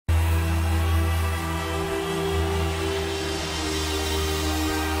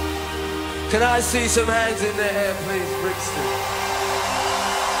Can I see some hands in the air, please, Brixton?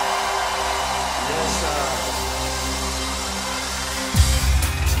 Yes, sir.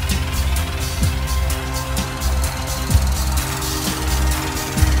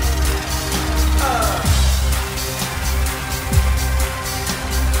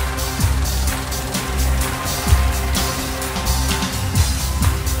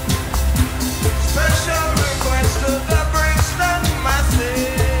 Special request to the Brixton Maxi.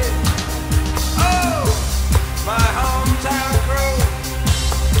 Oh, my hometown crew.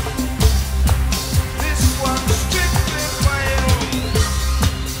 This one's strictly for you.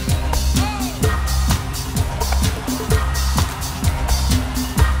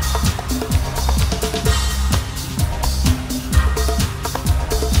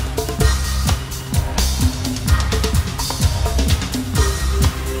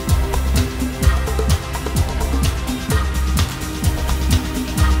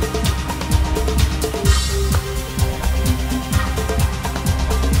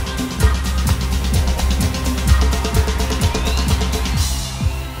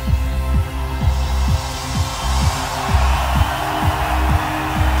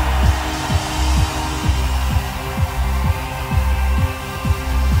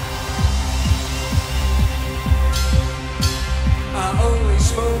 I only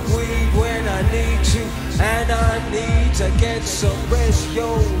smoke weed when I need to, and I need to get some rest.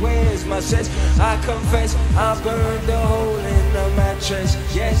 Yo, where's my sense? I confess I burned a hole in the mattress.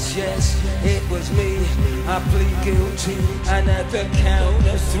 Yes, yes, it was me. I plead guilty, and at the count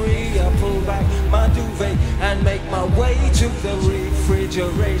of 3 I pull back my duvet and make my way to the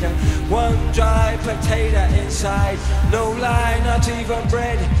refrigerator. One dry potato inside, no lie, not even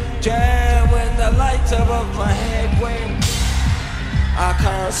bread. Jam when the light above my head went. I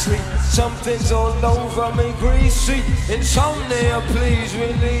can't sleep, something's all over me, greasy. Insomnia, please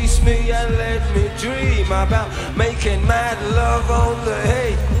release me and let me dream about making mad love on the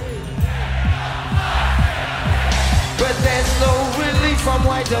hay. But there's no relief, I'm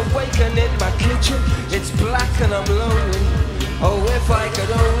wide awake and in my kitchen it's black and I'm lonely. Oh, if I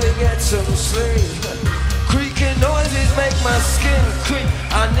could only get some sleep. Creaking noises make my skin creep.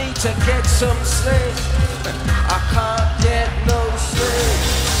 I need to get some sleep. I can't get no sleep.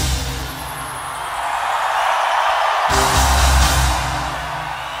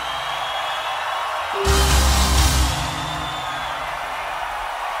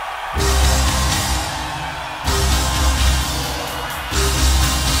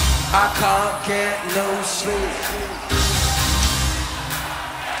 I can't get no sleep.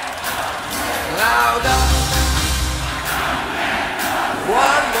 Louder.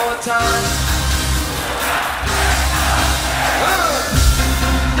 One more time.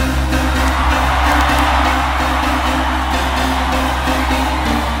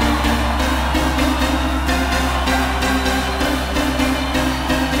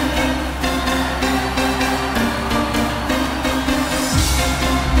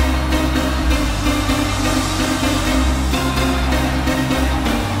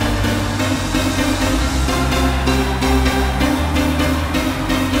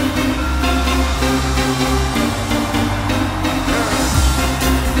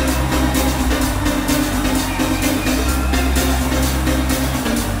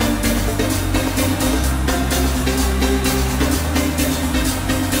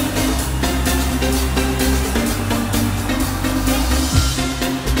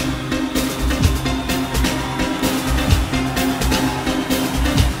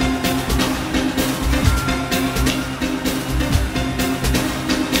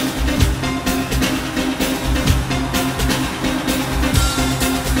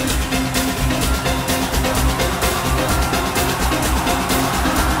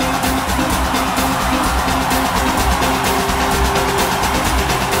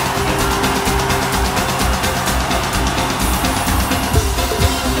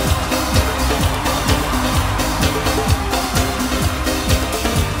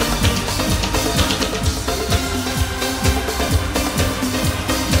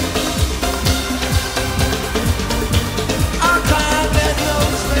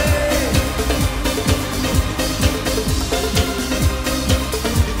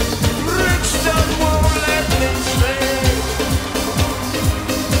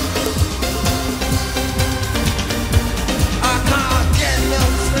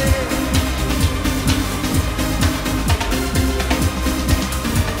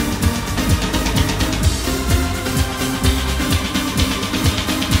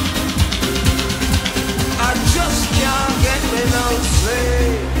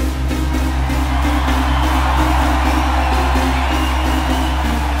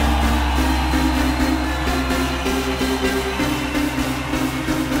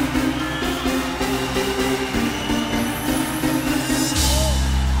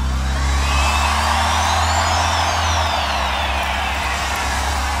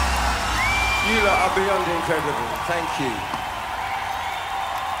 You lot are beyond incredible. Thank you.